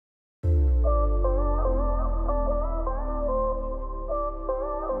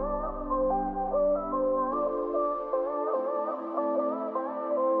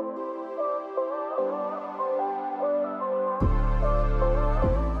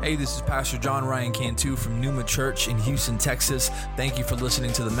Hey, this is Pastor John Ryan Cantu from Numa Church in Houston, Texas. Thank you for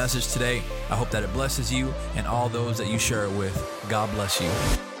listening to the message today. I hope that it blesses you and all those that you share it with. God bless you.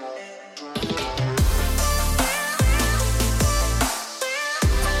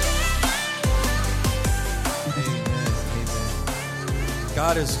 Amen.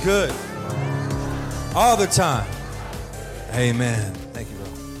 God is good all the time. Amen. Thank you, bro.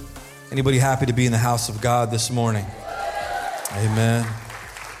 Anybody happy to be in the house of God this morning? Amen.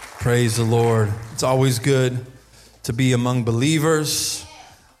 Praise the Lord. It's always good to be among believers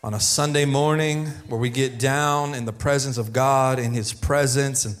on a Sunday morning where we get down in the presence of God, in His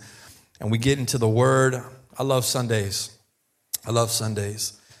presence, and we get into the Word. I love Sundays. I love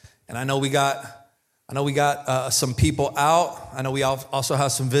Sundays. And I know we got some people out. I know we also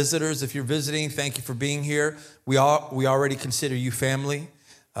have some visitors. If you're visiting, thank you for being here. We already consider you family.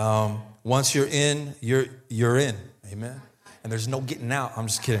 Once you're in, you're in. Amen. And there's no getting out. I'm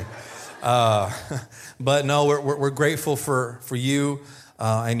just kidding. But no, we're grateful for you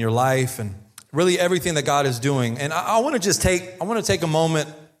and your life and really everything that God is doing. And I want to take a moment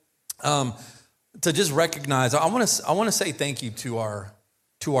to just recognize. I want to say thank you to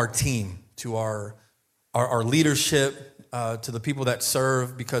our team, to our leadership, to the people that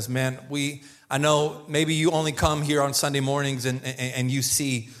serve. Because man, I know maybe you only come here on Sunday mornings and you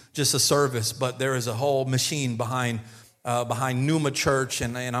see just a service, but there is a whole machine behind Numa Church,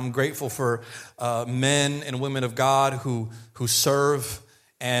 and I'm grateful for men and women of God who serve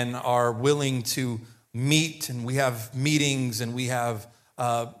and are willing to meet, and we have meetings, and we have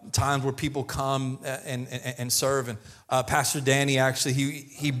times where people come and serve. And Pastor Danny, actually,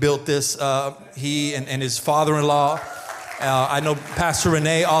 he built this, he and his father-in-law. I know Pastor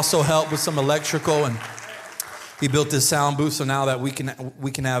Renee also helped with some electrical, and he built this sound booth so now that we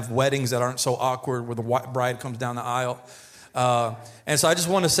can have weddings that aren't so awkward where the bride comes down the aisle. And so I just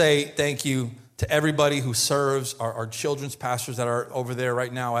want to say thank you to everybody who serves, our children's pastors that are over there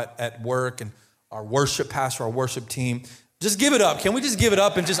right now at work, and our worship pastor, our worship team. Just give it up. Can we just give it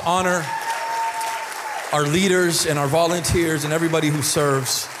up and just honor our leaders and our volunteers and everybody who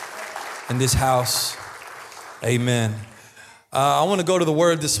serves in this house? Amen. I want to go to the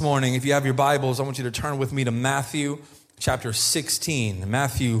Word this morning. If you have your Bibles, I want you to turn with me to Matthew chapter 16.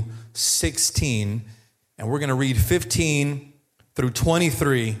 Matthew 16, and we're going to read 15 through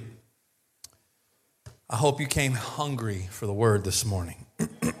 23. I hope you came hungry for the Word this morning.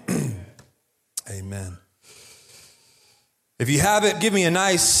 Amen. If you have it, give me a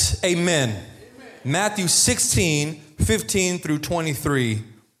nice amen. Amen. Matthew 16, 15 through 23.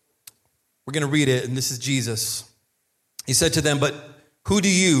 We're going to read it, and this is Jesus. He said to them, "But who do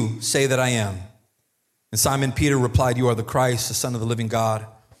you say that I am?" And Simon Peter replied, "You are the Christ, the Son of the living God."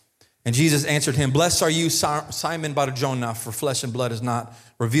 And Jesus answered him, "Blessed are you, Simon Bar-Jonah, for flesh and blood has not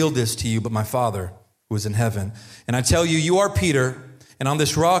revealed this to you, but my Father who is in heaven. And I tell you, you are Peter, and on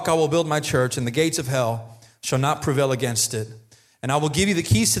this rock I will build my church, and the gates of hell shall not prevail against it. And I will give you the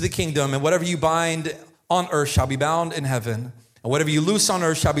keys to the kingdom, and whatever you bind on earth shall be bound in heaven, and whatever you loose on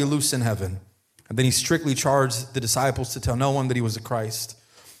earth shall be loosed in heaven." And then he strictly charged the disciples to tell no one that he was the Christ.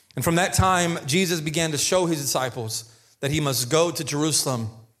 And from that time, Jesus began to show his disciples that he must go to Jerusalem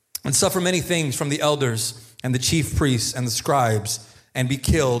and suffer many things from the elders and the chief priests and the scribes, and be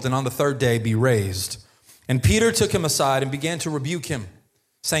killed, and on the third day be raised. And Peter took him aside and began to rebuke him,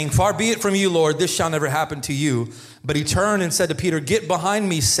 saying, "Far be it from you, Lord, this shall never happen to you." But he turned and said to Peter, "Get behind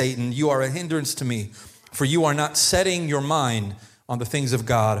me, Satan. You are a hindrance to me, for you are not setting your mind on the things of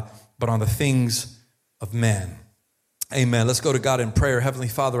God, but on the things of man." Amen. Let's go to God in prayer. Heavenly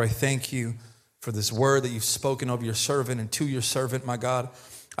Father, I thank you for this word that you've spoken over your servant and to your servant, my God.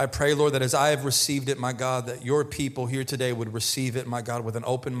 I pray, Lord, that as I have received it, my God, that your people here today would receive it, my God, with an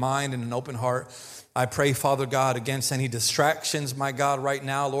open mind and an open heart. I pray, Father God, against any distractions, my God, right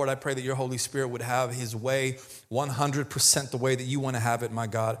now, Lord, I pray that your Holy Spirit would have his way 100% the way that you want to have it, my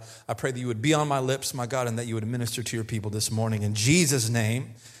God. I pray that you would be on my lips, my God, and that you would minister to your people this morning. In Jesus'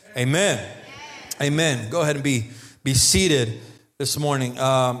 name, amen. Amen. Go ahead and be seated this morning.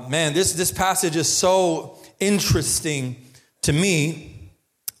 Man, this passage is so interesting to me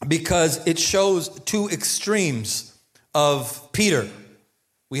because it shows two extremes of Peter.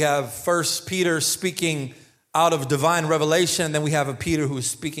 We have first Peter speaking out of divine revelation, then we have a Peter who is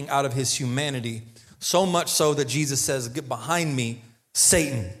speaking out of his humanity. So much so that Jesus says, "Get behind me,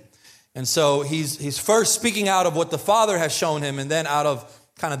 Satan." And so he's first speaking out of what the Father has shown him, and then out of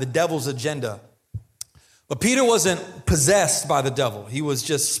kind of the devil's agenda. But Peter wasn't possessed by the devil. He was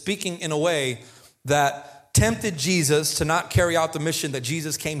just speaking in a way that tempted Jesus to not carry out the mission that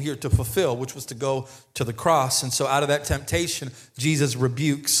Jesus came here to fulfill, which was to go to the cross. And so out of that temptation, Jesus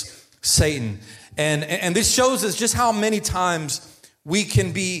rebukes Satan. And this shows us just how many times we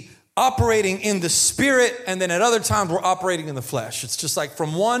can be operating in the spirit, and then at other times we're operating in the flesh. It's just like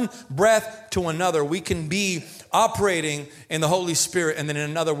from one breath to another, we can be operating in the Holy Spirit, and then in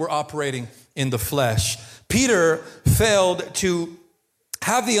another we're operating in the flesh. Peter failed to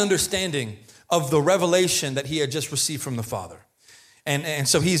have the understanding of the revelation that he had just received from the Father. And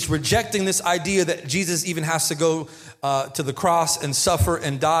so he's rejecting this idea that Jesus even has to go to the cross and suffer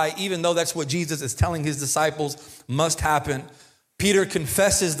and die, even though that's what Jesus is telling his disciples must happen. Peter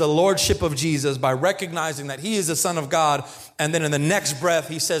confesses the lordship of Jesus by recognizing that he is the Son of God. And then in the next breath,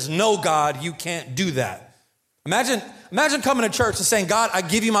 he says, no, God, you can't do that. Imagine coming to church and saying, God, I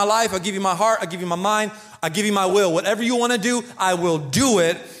give you my life. I give you my heart. I give you my mind. I give you my will. Whatever you want to do, I will do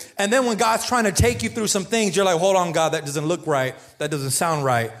it. And then when God's trying to take you through some things, you're like, hold on, God, that doesn't look right. That doesn't sound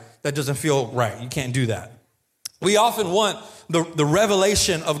right. That doesn't feel right. You can't do that. We often want the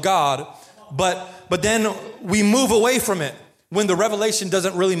revelation of God, but then we move away from it when the revelation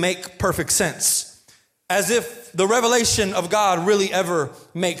doesn't really make perfect sense. As if the revelation of God really ever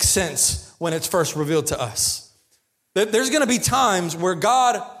makes sense when it's first revealed to us. There's going to be times where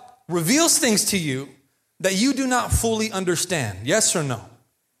God reveals things to you that you do not fully understand. Yes or no?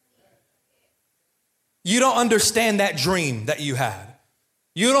 You don't understand that dream that you had.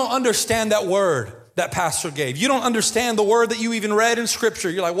 You don't understand that word that pastor gave. You don't understand the word that you even read in scripture.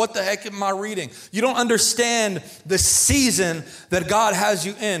 You're like, what the heck am I reading? You don't understand the season that God has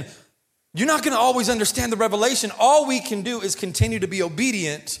you in. You're not going to always understand the revelation. All we can do is continue to be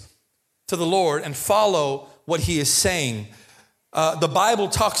obedient to the Lord and follow what he is saying. The Bible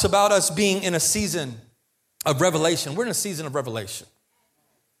talks about us being in a season of revelation. We're in a season of revelation.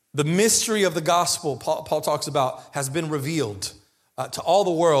 The mystery of the gospel, Paul talks about, has been revealed to all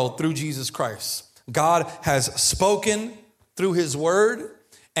the world through Jesus Christ. God has spoken through his word,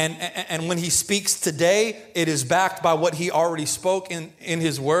 and when he speaks today, it is backed by what he already spoke in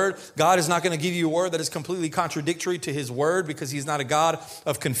his word. God is not going to give you a word that is completely contradictory to his word, because he's not a God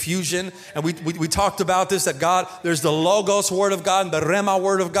of confusion. And we talked about this, that God, there's the Logos word of God and the Rhema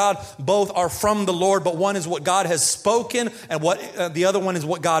word of God. Both are from the Lord, but one is what God has spoken, and what the other one is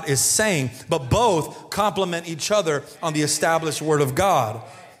what God is saying. But both complement each other on the established word of God.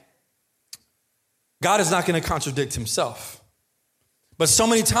 God is not going to contradict himself. But so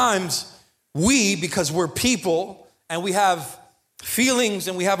many times because we're people and we have feelings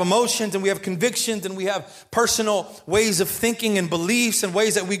and we have emotions and we have convictions and we have personal ways of thinking and beliefs and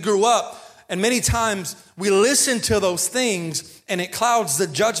ways that we grew up. And many times we listen to those things and it clouds the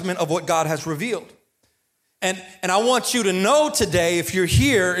judgment of what God has revealed. And I want you to know today, if you're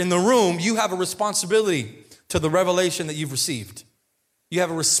here in the room, you have a responsibility to the revelation that you've received. You have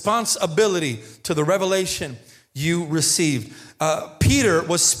a responsibility to the revelation you received. Peter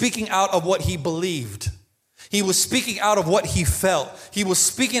was speaking out of what he believed. He was speaking out of what he felt. He was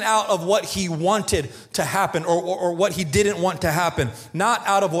speaking out of what he wanted to happen or what he didn't want to happen, not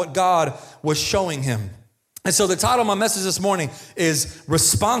out of what God was showing him. And so the title of my message this morning is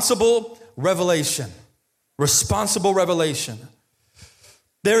Responsible Revelation. Responsible revelation.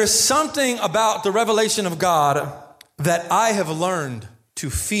 There is something about the revelation of God that I have learned to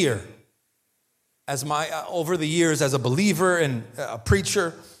fear over the years as a believer and a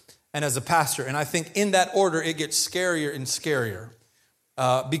preacher and as a pastor. And I think in that order, it gets scarier and scarier.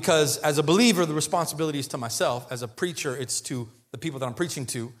 Because as a believer, the responsibility is to myself. As a preacher, it's to the people that I'm preaching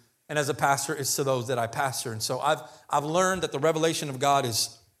to. And as a pastor, it's to those that I pastor. And so I've learned that the revelation of God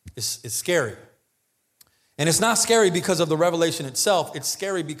is scary. And it's not scary because of the revelation itself. It's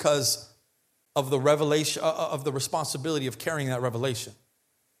scary because of the revelation, of the responsibility of carrying that revelation.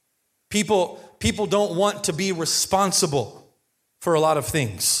 People don't want to be responsible for a lot of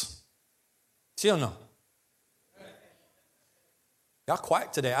things. See or no? Y'all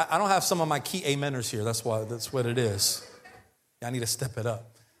quiet today. I don't have some of my key ameners here. That's what it is. I need to step it up.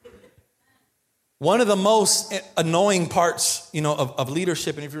 One of the most annoying parts, of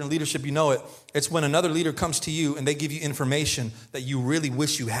leadership, and if you're in leadership, you know it, it's when another leader comes to you and they give you information that you really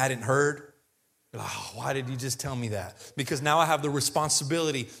wish you hadn't heard. Oh, why did you just tell me that? Because now I have the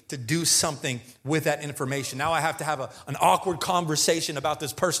responsibility to do something with that information. Now I have to have an awkward conversation about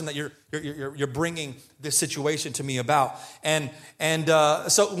this person that you're bringing this situation to me about.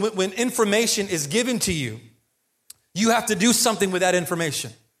 So when information is given to you, you have to do something with that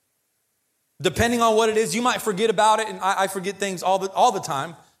information. Depending on what it is, you might forget about it, and I forget things all the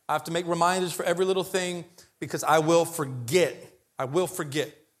time. I have to make reminders for every little thing because I will forget.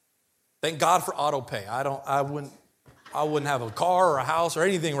 Thank God for auto pay. I wouldn't have a car or a house or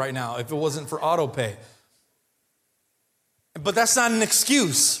anything right now if it wasn't for auto pay. But that's not an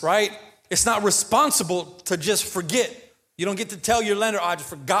excuse, right? It's not responsible to just forget. You don't get to tell your lender, I just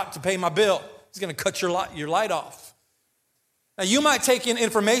forgot to pay my bill. He's going to cut your light off. Now, you might take in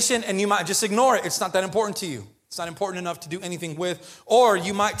information and you might just ignore it. It's not that important to you. It's not important enough to do anything with. Or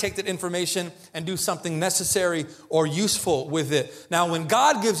you might take that information and do something necessary or useful with it. Now, when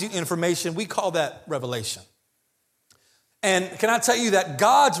God gives you information, we call that revelation. And can I tell you that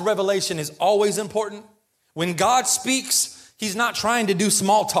God's revelation is always important? When God speaks, he's not trying to do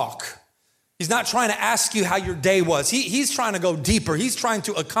small talk. He's not trying to ask you how your day was. He's trying to go deeper. He's trying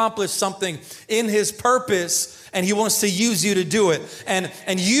to accomplish something in his purpose, and he wants to use you to do it.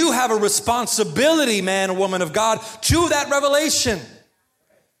 And you have a responsibility, man or woman of God, to that revelation.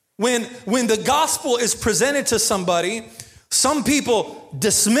 When the gospel is presented to somebody, some people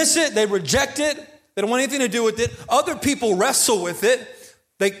dismiss it, they reject it, they don't want anything to do with it. Other people wrestle with it.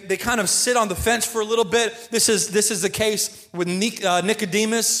 They kind of sit on the fence for a little bit. This is the case with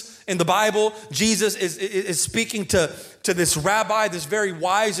Nicodemus in the Bible. Jesus is speaking to this rabbi, this very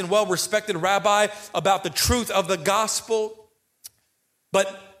wise and well-respected rabbi, about the truth of the gospel.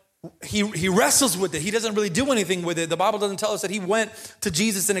 But he wrestles with it. He doesn't really do anything with it. The Bible doesn't tell us that he went to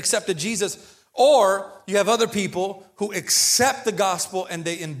Jesus and accepted Jesus. Or you have other people who accept the gospel and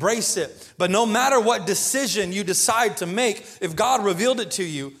they embrace it. But no matter what decision you decide to make, if God revealed it to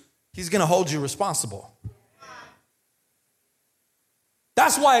you, he's going to hold you responsible.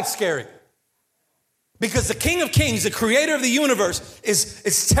 That's why it's scary. Because the King of Kings, the creator of the universe,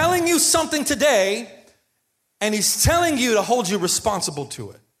 is telling you something today, and he's telling you to hold you responsible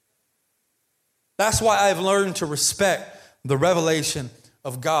to it. That's why I've learned to respect the revelation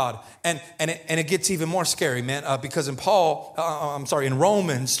of God. And it gets even more scary, man, because in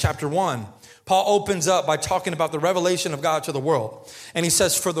Romans chapter 1, Paul opens up by talking about the revelation of God to the world. And he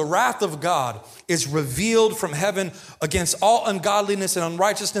says, for the wrath of God is revealed from heaven against all ungodliness and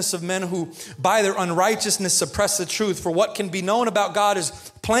unrighteousness of men who by their unrighteousness suppress the truth. For what can be known about God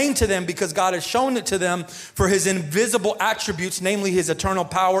is plain to them because God has shown it to them. For his invisible attributes, namely his eternal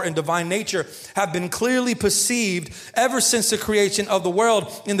power and divine nature, have been clearly perceived ever since the creation of the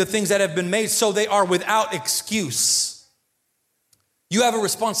world in the things that have been made. So they are without excuse. You have a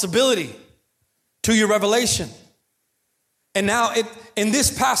responsibility to your revelation. And now in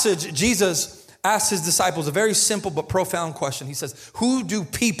this passage, Jesus asks his disciples a very simple but profound question. He says, who do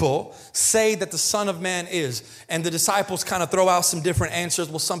people say that the Son of Man is? And the disciples kind of throw out some different answers.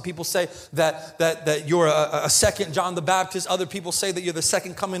 Well, some people say that you're a second John the Baptist. Other people say that you're the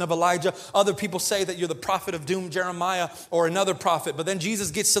second coming of Elijah. Other people say that you're the prophet of doom, Jeremiah, or another prophet. But then Jesus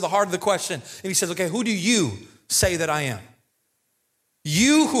gets to the heart of the question. And he says, okay, who do you say that I am?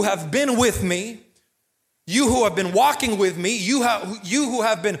 You who have been with me, you who have been walking with me, you who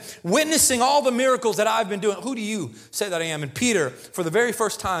have been witnessing all the miracles that I've been doing, who do you say that I am? And Peter, for the very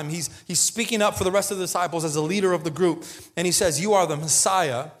first time, he's speaking up for the rest of the disciples as a leader of the group. And he says, you are the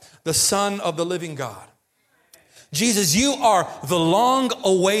Messiah, the Son of the living God. Jesus, you are the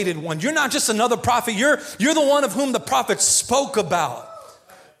long-awaited one. You're not just another prophet. You're the one of whom the prophets spoke about.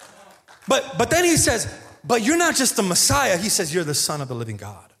 But then he says, but you're not just the Messiah. He says, you're the Son of the living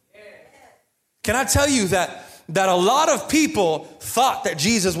God. Can I tell you that a lot of people thought that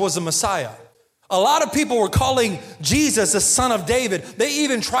Jesus was the Messiah? A lot of people were calling Jesus the Son of David. They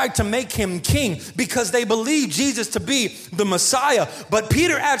even tried to make him king because they believed Jesus to be the Messiah. But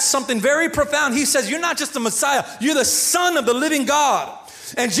Peter adds something very profound. He says, you're not just the Messiah, you're the Son of the living God.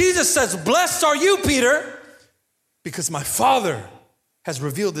 And Jesus says, blessed are you, Peter, because my Father has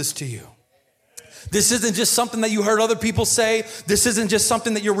revealed this to you. This isn't just something that you heard other people say. This isn't just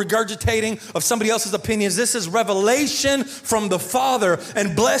something that you're regurgitating of somebody else's opinions. This is revelation from the Father,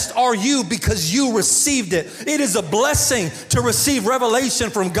 and blessed are you because you received it. It is a blessing to receive revelation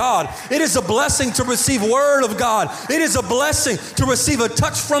from God. It is a blessing to receive word of God. It is a blessing to receive a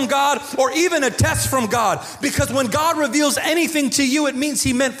touch from God or even a test from God, because when God reveals anything to you, it means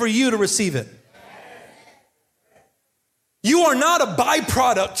he meant for you to receive it. You are not a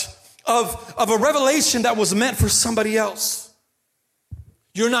byproduct of a revelation that was meant for somebody else.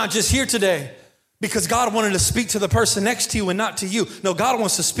 You're not just here today because God wanted to speak to the person next to you and not to you. No, God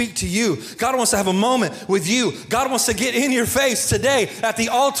wants to speak to you. God wants to have a moment with you. God wants to get in your face today at the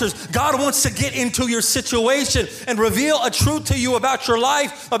altars. God wants to get into your situation and reveal a truth to you about your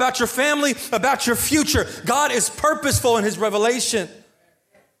life, about your family, about your future. God is purposeful in his revelation.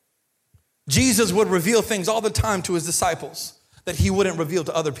 Jesus would reveal things all the time to his disciples that he wouldn't reveal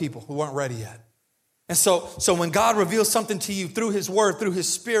to other people who weren't ready yet. And so when God reveals something to you through his word, through his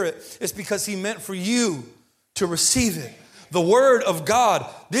spirit, it's because he meant for you to receive it. The word of God,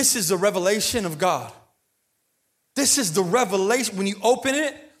 this is the revelation of God. This is the revelation. When you open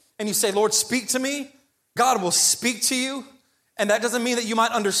it and you say, Lord, speak to me, God will speak to you. And that doesn't mean that you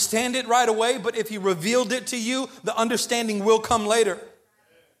might understand it right away, but if he revealed it to you, the understanding will come later.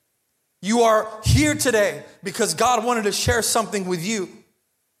 You are here today because God wanted to share something with you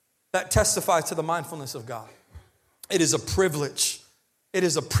that testifies to the mindfulness of God. It is a privilege. It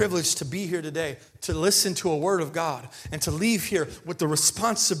is a privilege to be here today, to listen to a word of God, and to leave here with the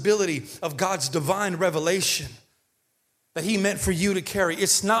responsibility of God's divine revelation that he meant for you to carry.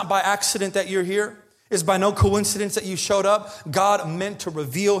 It's not by accident that you're here. It's by no coincidence that you showed up. God meant to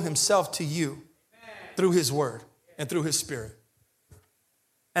reveal himself to you through his word and through his spirit.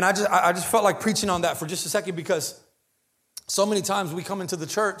 And I just felt like preaching on that for just a second, because so many times we come into the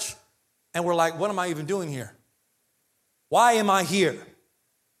church and we're like, what am I even doing here? Why am I here?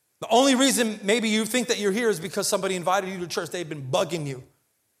 The only reason maybe you think that you're here is because somebody invited you to church. They've been bugging you.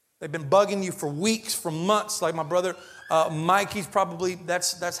 They've been bugging you for weeks, for months. Like my brother Mike, he's probably,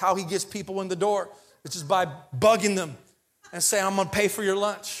 that's how he gets people in the door. It's just by bugging them and saying, I'm going to pay for your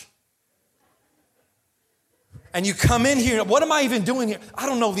lunch. And you come in here, what am I even doing here? I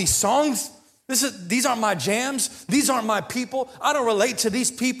don't know these songs. These aren't my jams. These aren't my people. I don't relate to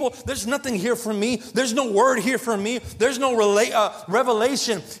these people. There's nothing here for me. There's no word here for me. There's no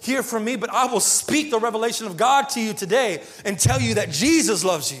revelation here for me. But I will speak the revelation of God to you today and tell you that Jesus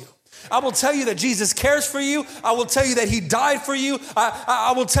loves you. I will tell you that Jesus cares for you. I will tell you that he died for you.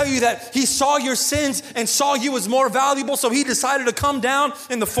 I will tell you that he saw your sins and saw you as more valuable, so he decided to come down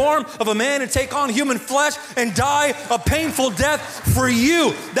in the form of a man and take on human flesh and die a painful death for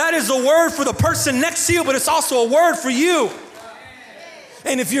you. That is a word for the person next to you, but it's also a word for you.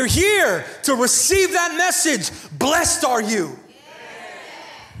 And if you're here to receive that message, blessed are you.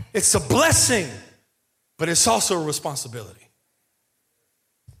 It's a blessing, but it's also a responsibility.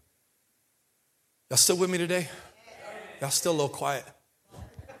 Y'all still with me today? Y'all still a little quiet?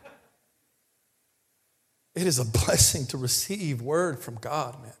 It is a blessing to receive word from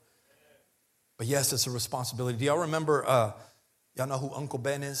God, man. But yes, it's a responsibility. Do y'all remember, y'all know who Uncle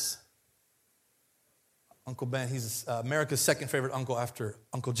Ben is? Uncle Ben, he's America's second favorite uncle after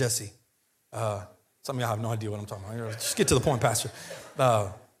Uncle Jesse. Some of y'all have no idea what I'm talking about. Just get to the point, Pastor.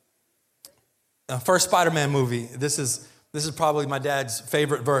 First Spider-Man movie, this is probably my dad's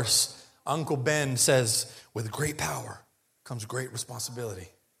favorite verse. Uncle Ben says, with great power comes great responsibility.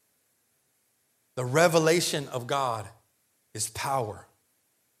 The revelation of God is power.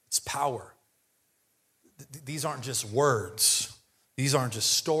 It's power. These aren't just words. These aren't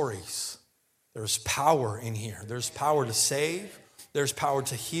just stories. There's power in here. There's power to save. There's power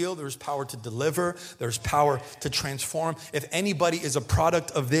to heal. There's power to deliver. There's power to transform. If anybody is a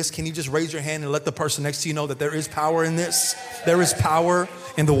product of this, can you just raise your hand and let the person next to you know that there is power in this? There is power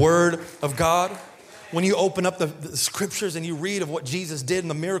in the word of God. When you open up the scriptures and you read of what Jesus did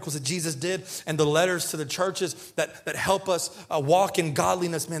and the miracles that Jesus did and the letters to the churches that help us walk in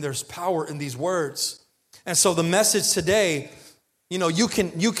godliness, man, there's power in these words. And so the message today, you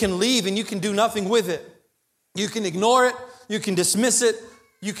can leave and you can do nothing with it. You can ignore it. You can dismiss it.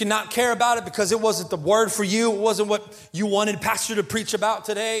 You cannot care about it because it wasn't the word for you. It wasn't what you wanted Pastor to preach about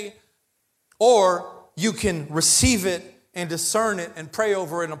today. Or you can receive it and discern it and pray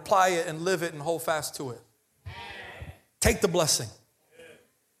over it and apply it and live it and hold fast to it. Take the blessing.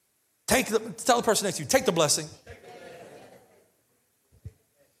 Tell the person next to you, take the blessing.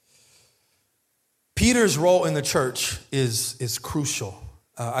 Peter's role in the church is crucial.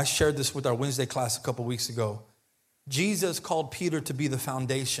 I shared this with our Wednesday class a couple weeks ago. Jesus called Peter to be the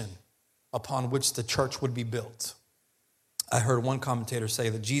foundation upon which the church would be built. I heard one commentator say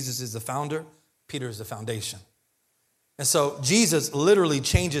that Jesus is the founder, Peter is the foundation. And so Jesus literally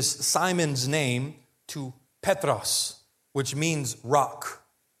changes Simon's name to Petros, which means rock.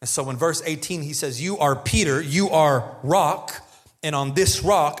 And so in verse 18, he says, you are Peter, you are rock, and on this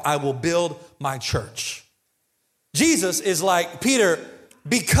rock I will build my church. Jesus is like, Peter,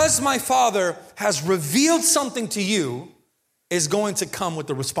 because my Father has revealed something to you, is going to come with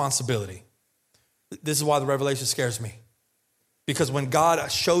the responsibility. This is why the revelation scares me. Because when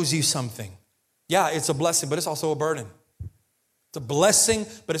God shows you something, yeah, it's a blessing, but it's also a burden. It's a blessing,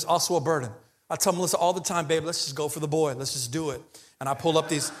 but it's also a burden. I tell Melissa all the time, babe, let's just go for the boy. Let's just do it. And I pull up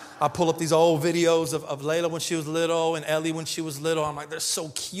these old videos of Layla when she was little and Ellie when she was little. I'm like, they're so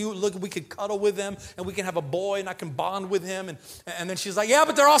cute. Look, we could cuddle with them and we can have a boy and I can bond with him. And then she's like, yeah,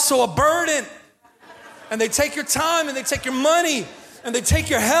 but they're also a burden. And they take your time and they take your money and they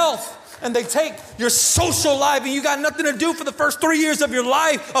take your health and they take your social life and you got nothing to do for the first 3 years of your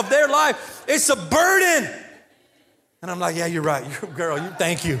life, of their life. It's a burden. And I'm like, yeah, you're right.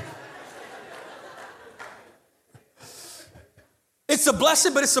 Thank you. It's a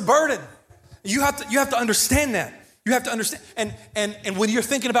blessing, but it's a burden. You have to understand that. You have to understand. And when you're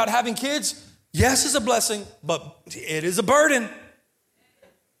thinking about having kids, yes, it's a blessing, but it is a burden.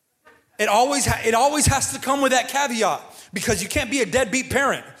 It always has to come with that caveat, because you can't be a deadbeat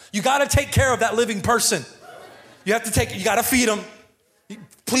parent. You got to take care of that living person. You got to feed them.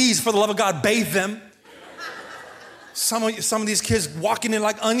 Please, for the love of God, bathe them. Some of these kids walking in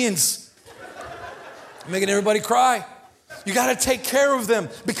like onions, making everybody cry. You got to take care of them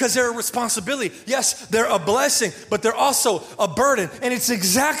because they're a responsibility. Yes, they're a blessing, but they're also a burden. And it's the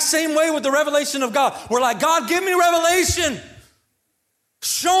exact same way with the revelation of God. We're like, God, give me revelation.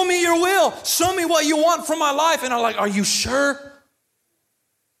 Show me your will. Show me what you want from my life. And I'm like, are you sure?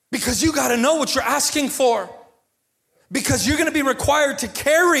 Because you got to know what you're asking for. Because you're going to be required to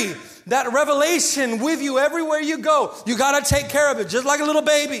carry that revelation with you everywhere you go. You got to take care of it, just like a little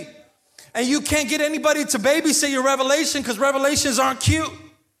baby. And you can't get anybody to babysit your revelation because revelations aren't cute.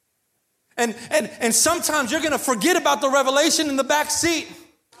 And sometimes you're going to forget about the revelation in the back seat.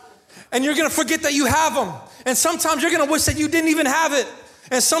 And you're going to forget that you have them. And sometimes you're going to wish that you didn't even have it.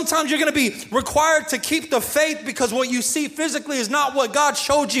 And sometimes you're going to be required to keep the faith because what you see physically is not what God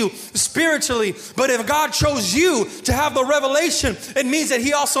showed you spiritually. But if God chose you to have the revelation, it means that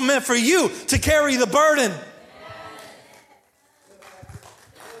he also meant for you to carry the burden.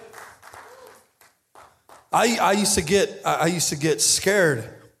 I used to get scared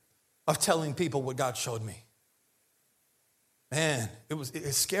of telling people what God showed me. Man,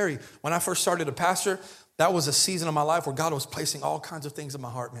 it's scary. When I first started a pastor, that was a season of my life where God was placing all kinds of things in my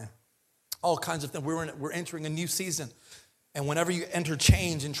heart, man. All kinds of things. We're entering a new season. And whenever you enter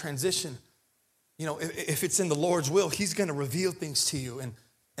change and transition, you know, if it's in the Lord's will, he's going to reveal things to you. And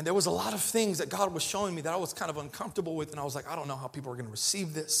there was a lot of things that God was showing me that I was kind of uncomfortable with. And I was like, I don't know how people are going to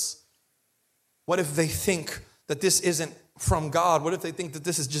receive this. What if they think that this isn't from God? What if they think that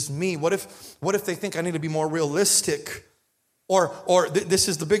this is just me? What if they think I need to be more realistic? Or this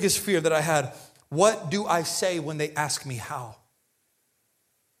is the biggest fear that I had. What do I say when they ask me how?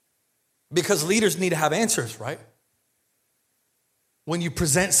 Because leaders need to have answers, right? When you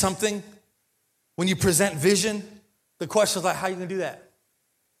present something, when you present vision, the question is like, how are you going to do that?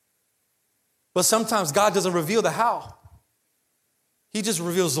 But sometimes God doesn't reveal the how. He just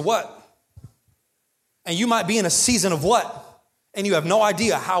reveals the what. And you might be in a season of what, and you have no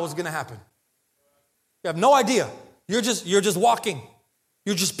idea how it's going to happen. You have no idea. You're just walking.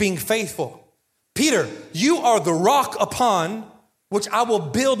 You're just being faithful. Peter, you are the rock upon which I will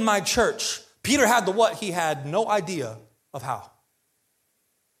build my church. Peter had the what? He had no idea of how.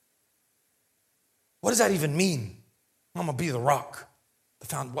 What does that even mean? I'm going to be the rock.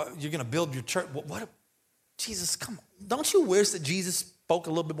 You're going to build your church. What? Jesus, come on. Don't you wish that Jesus spoke a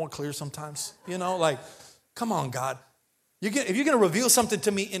little bit more clear sometimes? You know, like, come on, God. If you're going to reveal something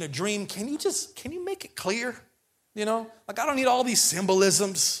to me in a dream, can you make it clear? You know, like I don't need all these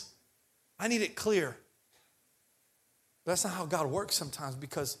symbolisms. I need it clear. But that's not how God works sometimes,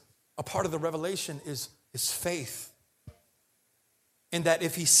 because a part of the revelation is faith. In that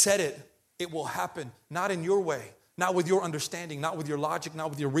if he said it, it will happen. Not in your way, not with your understanding, not with your logic, not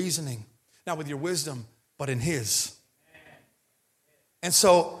with your reasoning, not with your wisdom, but in his. And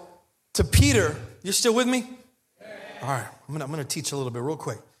so to Peter, you're still with me? All right, I'm gonna teach a little bit real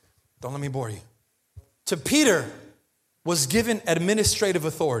quick. Don't let me bore you. To Peter was given administrative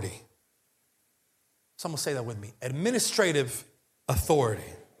authority. Someone say that with me. Administrative authority.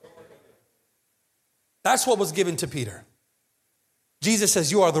 That's what was given to Peter. Jesus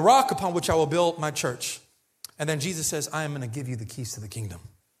says, you are the rock upon which I will build my church. And then Jesus says, I am going to give you the keys to the kingdom.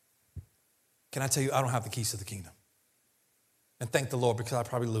 Can I tell you, I don't have the keys to the kingdom. And thank the Lord, because I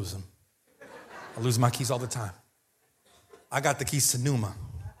probably lose them. I lose my keys all the time. I got the keys to Numa.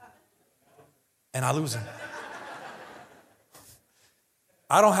 And I lose them.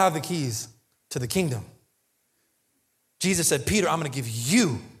 I don't have the keys to the kingdom. Jesus said, Peter, I'm going to give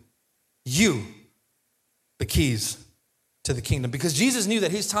you the keys to the kingdom. Because Jesus knew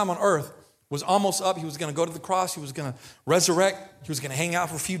that his time on earth was almost up. He was going to go to the cross. He was going to resurrect. He was going to hang out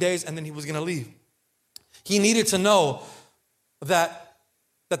for a few days, and then he was going to leave. He needed to know that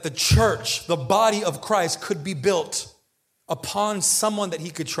the church, the body of Christ, could be built upon someone that he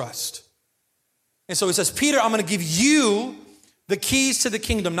could trust. And so he says, Peter, I'm going to give you the keys to the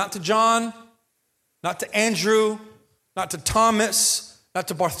kingdom, not to John, not to Andrew, not to Thomas, not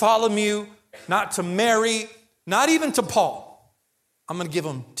to Bartholomew, not to Mary, not even to Paul. I'm going to give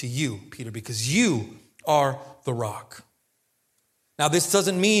them to you, Peter, because you are the rock. Now, this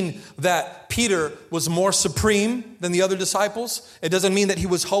doesn't mean that Peter was more supreme than the other disciples. It doesn't mean that he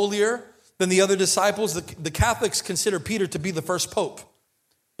was holier than the other disciples. The Catholics consider Peter to be the first pope,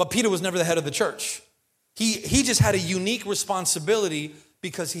 but Peter was never the head of the church. He just had a unique responsibility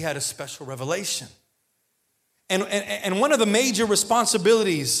because he had a special revelation. And one of the major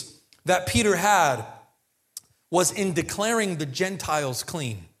responsibilities that Peter had was in declaring the Gentiles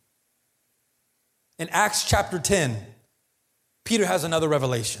clean. In Acts chapter 10, Peter has another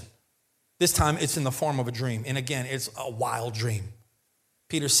revelation. This time it's in the form of a dream. And again, it's a wild dream.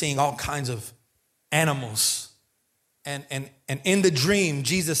 Peter's seeing all kinds of animals. And in the dream,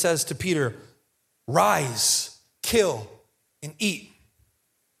 Jesus says to Peter, rise, kill, and eat.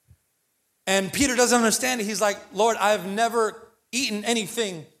 And Peter doesn't understand it. He's like, Lord, I've never eaten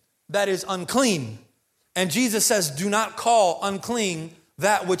anything that is unclean. And Jesus says, do not call unclean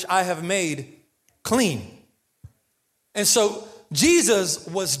that which I have made clean. And so Jesus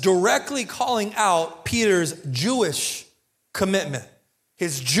was directly calling out Peter's Jewish commitment,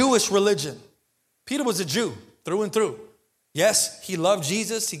 his Jewish religion. Peter was a Jew through and through. Yes, he loved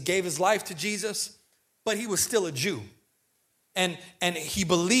Jesus. He gave his life to Jesus, but he was still a Jew. And he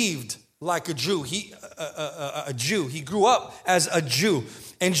believed like a Jew. A Jew. He grew up as a Jew.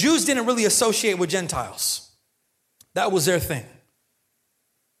 And Jews didn't really associate with Gentiles. That was their thing.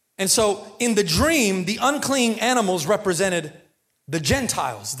 And so in the dream, the unclean animals represented the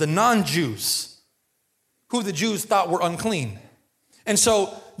Gentiles, the non-Jews, who the Jews thought were unclean. And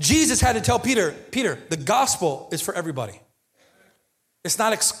so Jesus had to tell Peter, the gospel is for everybody. It's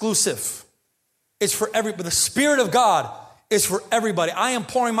not exclusive. It's for everybody. The Spirit of God is for everybody. I am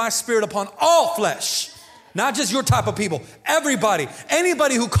pouring my Spirit upon all flesh, not just your type of people. Everybody,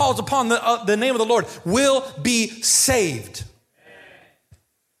 anybody who calls upon the name of the Lord will be saved.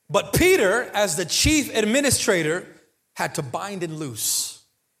 But Peter, as the chief administrator, had to bind and loose.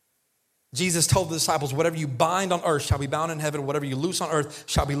 Jesus told the disciples, whatever you bind on earth shall be bound in heaven. Whatever you loose on earth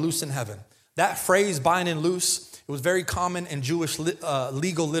shall be loosed in heaven. That phrase, bind and loose, it was very common in Jewish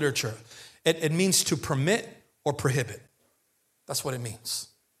legal literature. It means to permit or prohibit. That's what it means.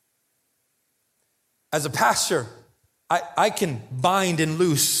 As a pastor, I can bind and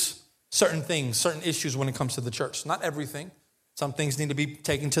loose certain things, certain issues when it comes to the church. Not everything. Some things need to be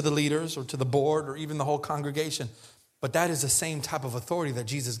taken to the leaders or to the board or even the whole congregation. But that is the same type of authority that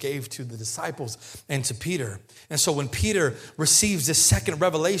Jesus gave to the disciples and to Peter. And so when Peter receives this second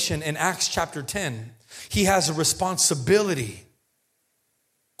revelation in Acts chapter 10, he has a responsibility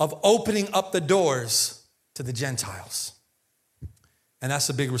of opening up the doors to the Gentiles. And that's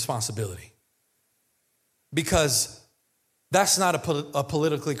a big responsibility. Because that's not a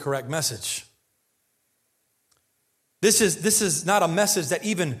politically correct message. This is not a message that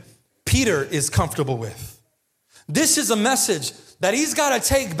even Peter is comfortable with. This is a message that he's got to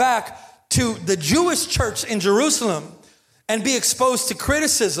take back to the Jewish church in Jerusalem and be exposed to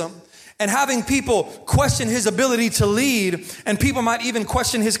criticism and having people question his ability to lead, and people might even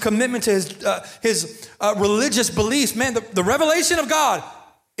question his commitment to his religious beliefs. Man, the revelation of God,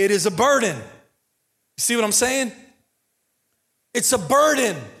 it is a burden. You see what I'm saying? It's a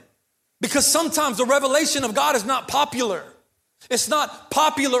burden. Because sometimes the revelation of God is not popular. It's not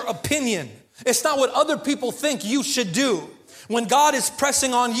popular opinion. It's not what other people think you should do. When God is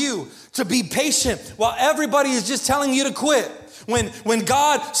pressing on you to be patient while everybody is just telling you to quit. When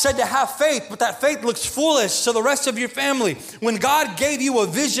God said to have faith, but that faith looks foolish to the rest of your family. When God gave you a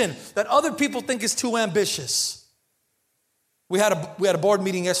vision that other people think is too ambitious. We had a board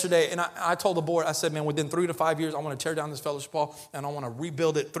meeting yesterday, and I told the board, I said, man, within 3 to 5 years, I want to tear down this fellowship hall, and I want to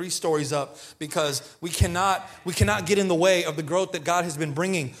rebuild it 3 stories up, because we cannot get in the way of the growth that God has been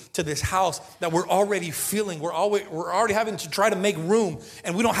bringing to this house that we're already feeling. We're already having to try to make room,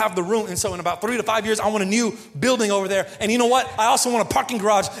 and we don't have the room. And so in about 3 to 5 years, I want a new building over there. And you know what? I also want a parking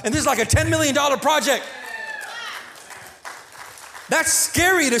garage, and this is like a $10 million project. That's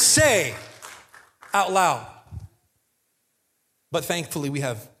scary to say out loud. But thankfully, we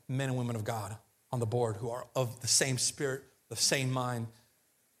have men and women of God on the board who are of the same spirit, the same mind.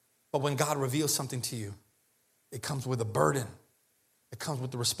 But when God reveals something to you, it comes with a burden. It comes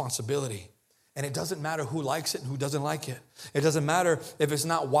with the responsibility. And it doesn't matter who likes it and who doesn't like it. It doesn't matter if it's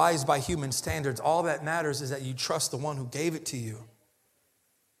not wise by human standards. All that matters is that you trust the one who gave it to you.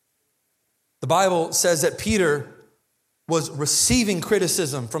 The Bible says that Peter was receiving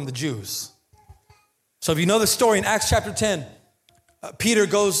criticism from the Jews. So if you know the story in Acts chapter 10, Peter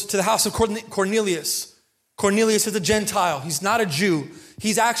goes to the house of Cornelius. Cornelius is a Gentile. He's not a Jew.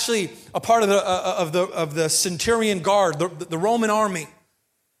 He's actually a part of the centurion guard, the Roman army.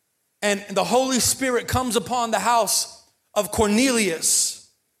 And the Holy Spirit comes upon the house of Cornelius.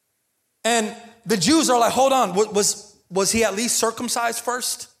 And the Jews are like, hold on, was he at least circumcised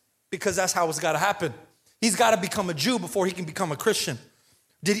first? Because that's how it's got to happen. He's got to become a Jew before he can become a Christian.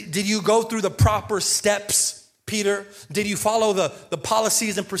 Did you go through the proper steps, Peter? Did you follow the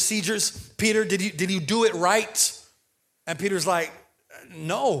policies and procedures, Peter? Did you do it right? And Peter's like,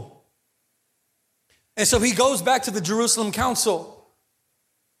 no. And so he goes back to the Jerusalem council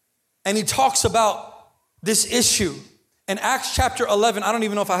and he talks about this issue. In Acts chapter 11, I don't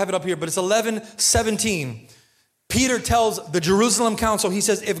even know if I have it up here, but it's 11:17. Peter tells the Jerusalem council, he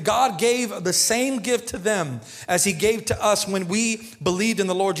says, if God gave the same gift to them as he gave to us when we believed in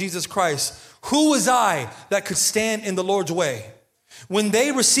the Lord Jesus Christ, who was I that could stand in the Lord's way? When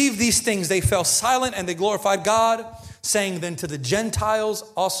they received these things, they fell silent and they glorified God, saying then to the Gentiles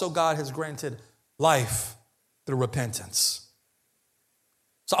also God has granted life through repentance.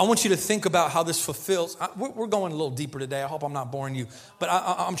 So I want you to think about how this fulfills. We're going a little deeper today. I hope I'm not boring you, but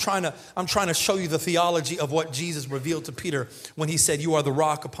I'm trying to show you the theology of what Jesus revealed to Peter when he said, you are the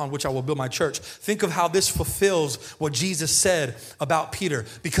rock upon which I will build my church. Think of how this fulfills what Jesus said about Peter,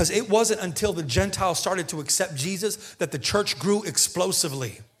 because it wasn't until the Gentiles started to accept Jesus that the church grew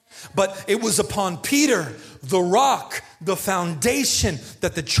explosively. But it was upon Peter, the rock, the foundation,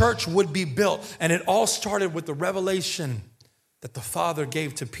 that the church would be built. And it all started with the revelation that the Father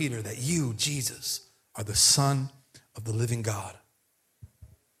gave to Peter, that you, Jesus, are the Son of the living God.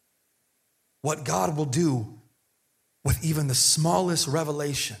 What God will do with even the smallest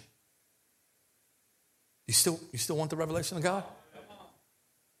revelation. You still want the revelation of God?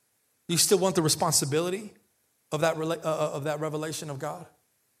 You still want the responsibility of that revelation of God?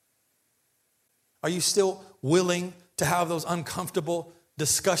 Are you still willing to have those uncomfortable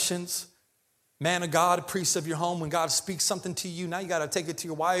discussions? Man of God, priest of your home, when God speaks something to you, now you got to take it to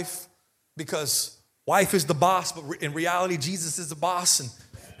your wife because wife is the boss, but in reality, Jesus is the boss,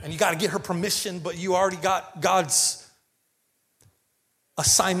 and you got to get her permission, but you already got God's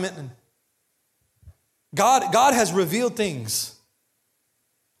assignment. And God has revealed things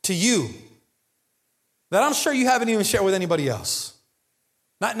to you that I'm sure you haven't even shared with anybody else.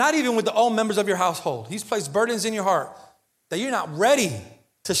 Not even with the old members of your household. He's placed burdens in your heart that you're not ready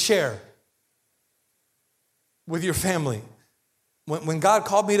to share with your family. When God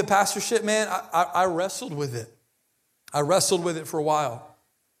called me to pastorship, man, I wrestled with it. I wrestled with it for a while.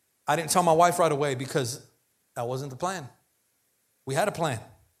 I didn't tell my wife right away because that wasn't the plan. We had a plan,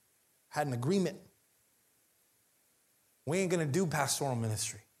 had an agreement. We ain't going to do pastoral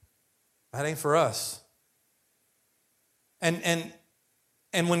ministry. That ain't for us. And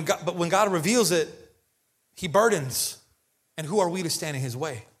when God reveals it, he burdens. And who are we to stand in his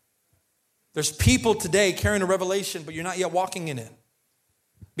way? There's people today carrying a revelation, but you're not yet walking in it.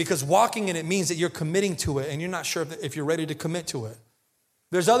 Because walking in it means that you're committing to it, and you're not sure if you're ready to commit to it.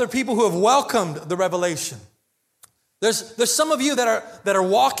 There's other people who have welcomed the revelation. There's some of you that are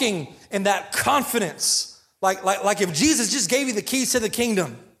walking in that confidence. Like if Jesus just gave you the keys to the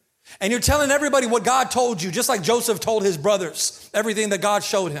kingdom, and you're telling everybody what God told you, just like Joseph told his brothers, everything that God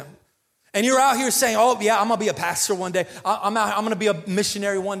showed him. And you're out here saying, oh yeah, I'm going to be a pastor one day. I'm going to be a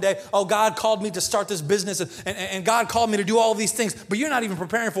missionary one day. Oh, God called me to start this business and God called me to do all these things, but you're not even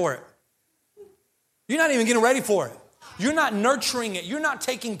preparing for it. You're not even getting ready for it. You're not nurturing it. You're not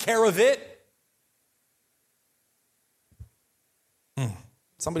taking care of it.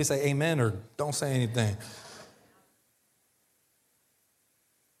 Somebody say amen or don't say anything.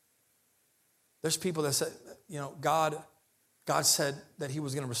 There's people that said, God said that he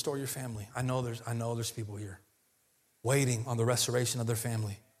was going to restore your family. I know there's people here waiting on the restoration of their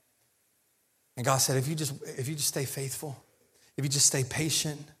family. And God said, if you just stay faithful, if you just stay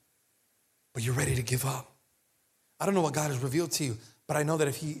patient, but you're ready to give up. I don't know what God has revealed to you, but I know that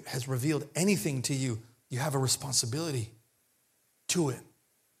if he has revealed anything to you, you have a responsibility to it.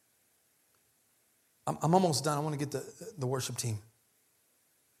 I'm almost done. I want to get the worship team.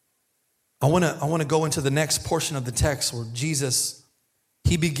 I want to go into the next portion of the text where Jesus,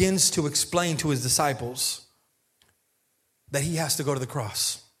 he begins to explain to his disciples that he has to go to the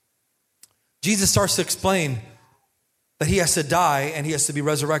cross. Jesus starts to explain that he has to die and he has to be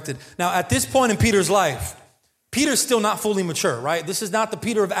resurrected. Now, at this point in Peter's life, Peter's still not fully mature, right? This is not the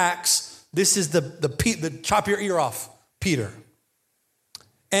Peter of Acts. This is the chop your ear off Peter.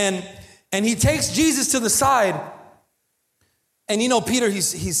 And he takes Jesus to the side. And Peter,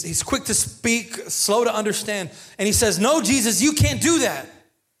 he's quick to speak, slow to understand. And he says, no, Jesus, you can't do that.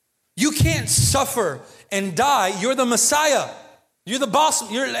 You can't suffer and die. You're the Messiah. You're the boss.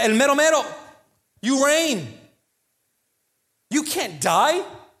 You're el mero mero. You reign. You can't die.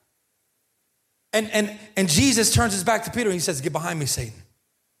 And Jesus turns his back to Peter and he says, get behind me, Satan.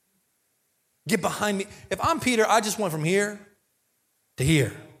 Get behind me. If I'm Peter, I just went from here to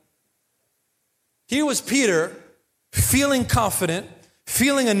here. Here was Peter feeling confident,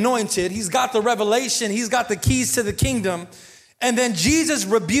 feeling anointed. He's got the revelation. He's got the keys to the kingdom. And then Jesus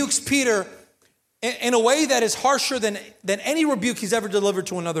rebukes Peter in a way that is harsher than any rebuke he's ever delivered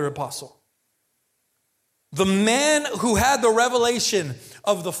to another apostle. The man who had the revelation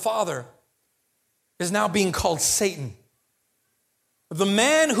of the Father is now being called Satan. The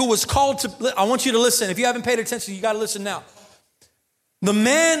man who was called to, I want you to listen. If you haven't paid attention, you got to listen now. The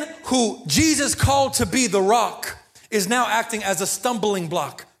man who Jesus called to be the rock is now acting as a stumbling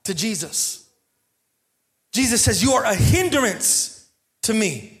block to Jesus. Jesus says, you are a hindrance to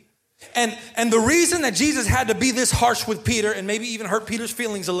me. And the reason that Jesus had to be this harsh with Peter and maybe even hurt Peter's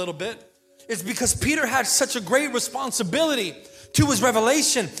feelings a little bit is because Peter had such a great responsibility to his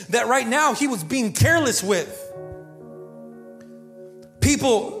revelation that right now he was being careless with.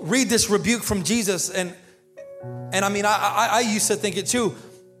 People read this rebuke from Jesus and I mean, I used to think it too.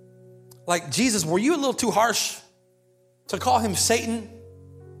 Like, Jesus, were you a little too harsh to call him Satan?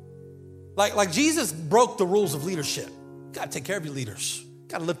 Like Jesus broke the rules of leadership. You got to take care of your leaders. You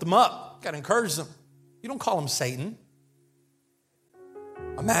got to lift them up. You got to encourage them. You don't call him Satan.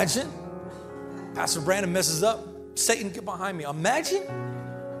 Imagine Pastor Brandon messes up. Satan, get behind me. Imagine.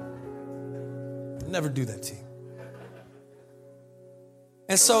 Never do that to you.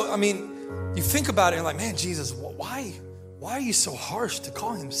 And so, I mean, you think about it and like, man, Jesus, why are you so harsh to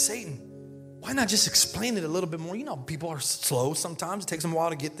call him Satan? Why not just explain it a little bit more? You know, people are slow sometimes. It takes them a while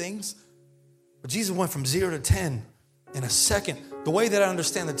to get things. But Jesus went from 0 to 10 in a second. The way that I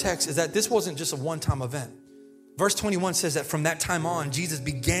understand the text is that this wasn't just a one-time event. Verse 21 says that from that time on, Jesus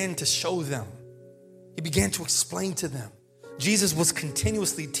began to show them. He began to explain to them. Jesus was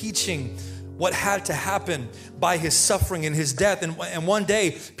continuously teaching what had to happen by his suffering and his death. And one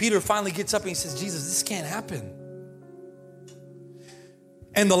day, Peter finally gets up and he says, Jesus, this can't happen.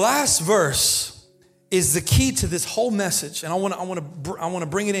 And the last verse is the key to this whole message. And I want to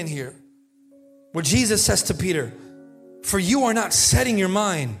bring it in here. Where Jesus says to Peter, for you are not setting your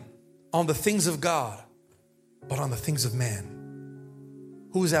mind on the things of God, but on the things of man.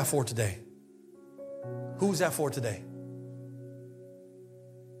 Who is that for today? Who is that for today?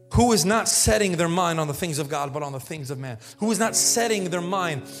 Who is not setting their mind on the things of God, but on the things of man? Who is not setting their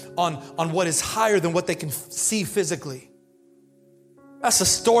mind on what is higher than what they can see physically? That's the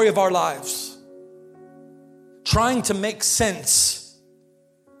story of our lives. Trying to make sense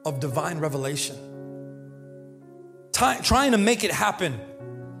of divine revelation. Trying to make it happen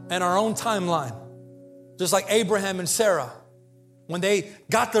in our own timeline. Just like Abraham and Sarah, when they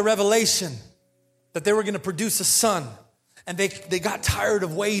got the revelation that they were going to produce a son, and they got tired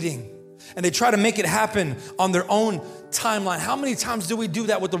of waiting, and they try to make it happen on their own timeline. How many times do we do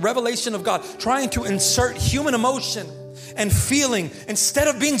that with the revelation of God, trying to insert human emotion and feeling instead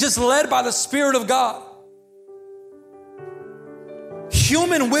of being just led by the Spirit of God?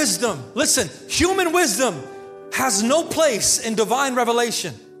 Human wisdom, listen, human wisdom has no place in divine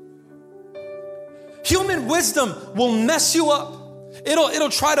revelation. Human wisdom will mess you up. It'll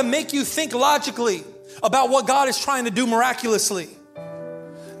try to make you think logically about what God is trying to do miraculously.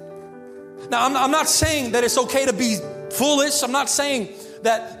 Now, I'm not saying that it's okay to be foolish. I'm not saying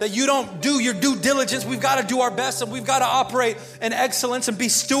that you don't do your due diligence. We've got to do our best and we've got to operate in excellence and be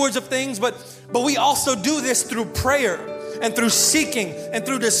stewards of things. But we also do this through prayer and through seeking and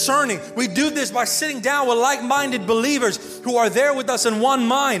through discerning. We do this by sitting down with like-minded believers who are there with us in one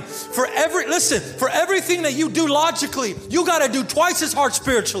mind. For everything that you do logically, you got to do twice as hard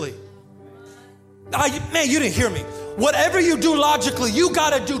spiritually. Man, you didn't hear me. Whatever you do logically, you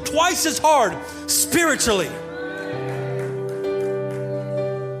got to do twice as hard spiritually.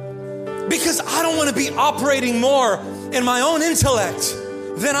 Because I don't want to be operating more in my own intellect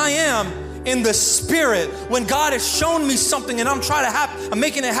than I am in the Spirit when God has shown me something and I'm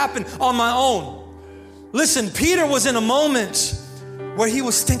making it happen on my own. Listen, Peter was in a moment where he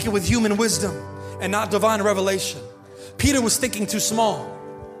was thinking with human wisdom and not divine revelation. Peter was thinking too small.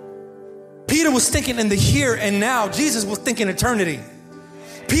 Peter was thinking in the here and now. Jesus was thinking eternity.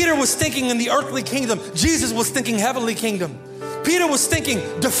 Peter was thinking in the earthly kingdom. Jesus was thinking heavenly kingdom. Peter was thinking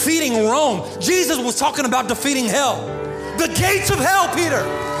defeating Rome. Jesus was talking about defeating hell. The gates of hell, Peter.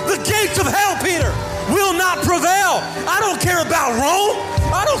 The gates of hell, Peter, will not prevail. I don't care about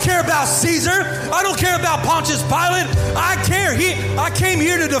Rome. I don't care about Caesar. I don't care about Pontius Pilate. I came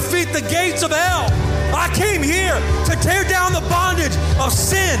here to defeat the gates of hell. I came here to tear down the bondage of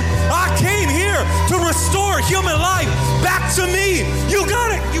sin. I came here to restore human life back to me. You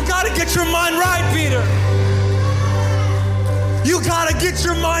gotta get your mind right, Peter. You gotta get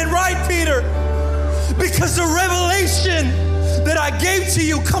your mind right, Peter. Because the revelation that I gave to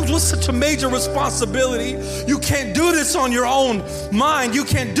you comes with such a major responsibility. You can't do this on your own mind. You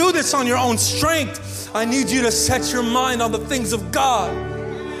can't do this on your own strength. I need you to set your mind on the things of God.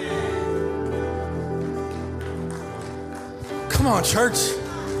 Come on, church.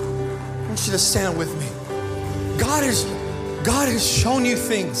 I want you to stand with me. God has shown you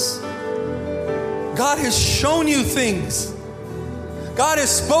things. God has shown you things. God has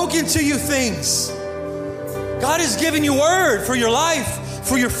spoken to you things. God has given you word for your life,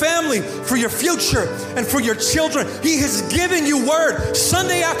 for your family, for your future, and for your children. He has given you word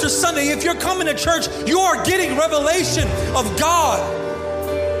Sunday after Sunday. If you're coming to church, you are getting revelation of God.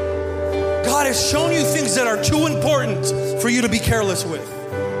 God has shown you things that are too important for you to be careless with.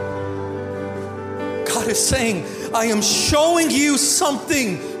 God is saying, I am showing you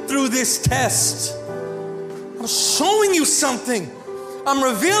something through this test. I'm showing you something. I'm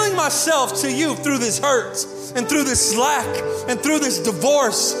revealing myself to you through this hurt and through this lack and through this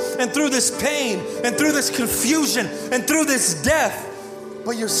divorce and through this pain and through this confusion and through this death.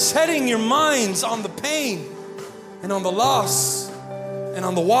 But you're setting your minds on the pain and on the loss and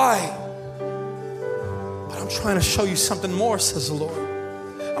on the why. But I'm trying to show you something more, says the Lord.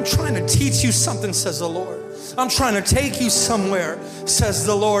 I'm trying to teach you something, says the Lord. I'm trying to take you somewhere, says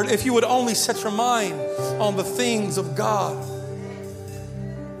the Lord. If you would only set your mind on the things of God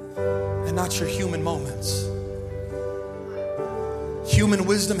and not your human moments. Human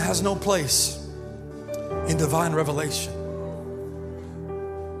wisdom has no place in divine revelation.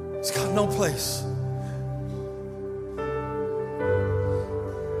 It's got no place.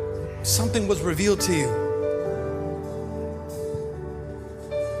 Something was revealed to you.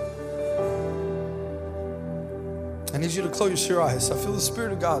 I need you to close your eyes. I feel the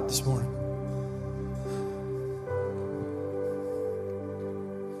Spirit of God this morning.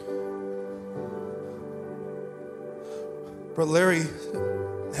 Brother Larry,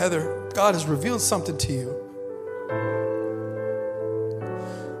 Heather, God has revealed something to you.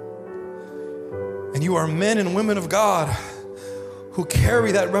 And you are men and women of God who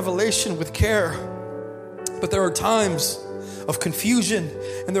carry that revelation with care. But there are times of confusion,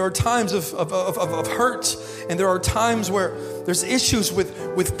 and there are times of hurt, and there are times where there's issues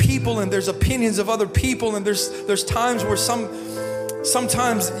with people, and there's opinions of other people, and there's times where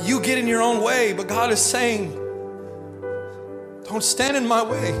sometimes you get in your own way, but God is saying, don't stand in my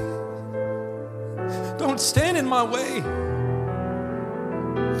way. Don't stand in my way.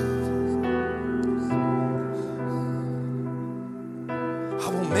 I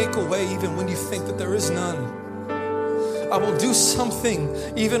will make a way even when you think that there is none. I will do something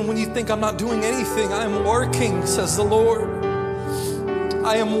even when you think I'm not doing anything. I am working, says the Lord.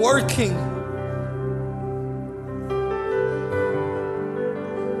 I am working.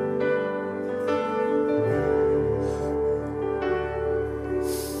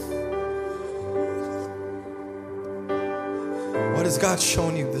 What has God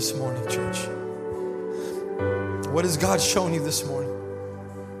shown you this morning, church? What has God shown you this morning?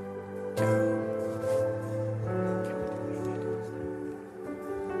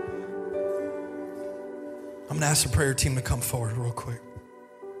 I'm going to ask the prayer team to come forward real quick.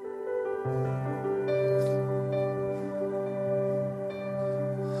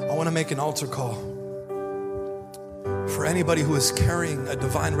 I want to make an altar call for anybody who is carrying a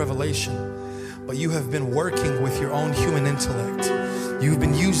divine revelation, but you have been working with your own human intellect. You've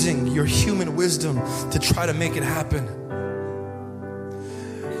been using your human wisdom to try to make it happen.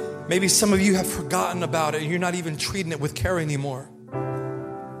 Maybe some of you have forgotten about it and you're not even treating it with care anymore.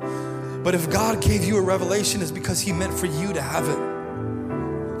 But if God gave you a revelation, it's because He meant for you to have it.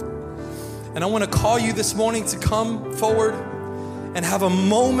 And I want to call you this morning to come forward and have a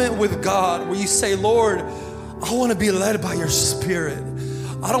moment with God where you say, Lord, I want to be led by your Spirit.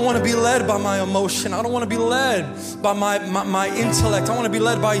 I don't want to be led by my emotion. I don't want to be led by my intellect. I want to be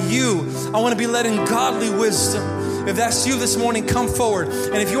led by you. I want to be led in godly wisdom. If that's you this morning, come forward.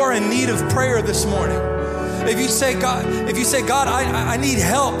 And if you are in need of prayer this morning, if you say, God, I need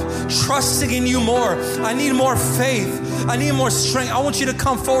help trusting in you more. I need more faith. I need more strength. I want you to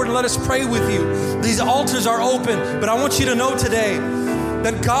come forward and let us pray with you. These altars are open, but I want you to know today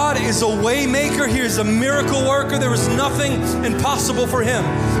that God is a way maker. He is a miracle worker. There is nothing impossible for Him.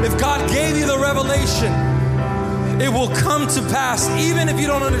 If God gave you the revelation, it will come to pass, even if you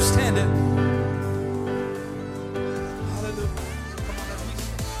don't understand it.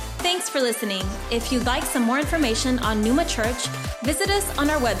 Thanks for listening. If you'd like some more information on Pneuma Church, visit us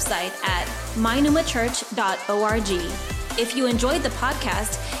on our website at mypneumachurch.org. If you enjoyed the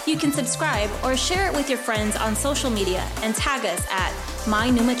podcast, you can subscribe or share it with your friends on social media and tag us at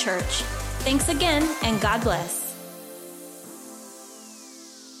My Pneuma Church. Thanks again, and God bless.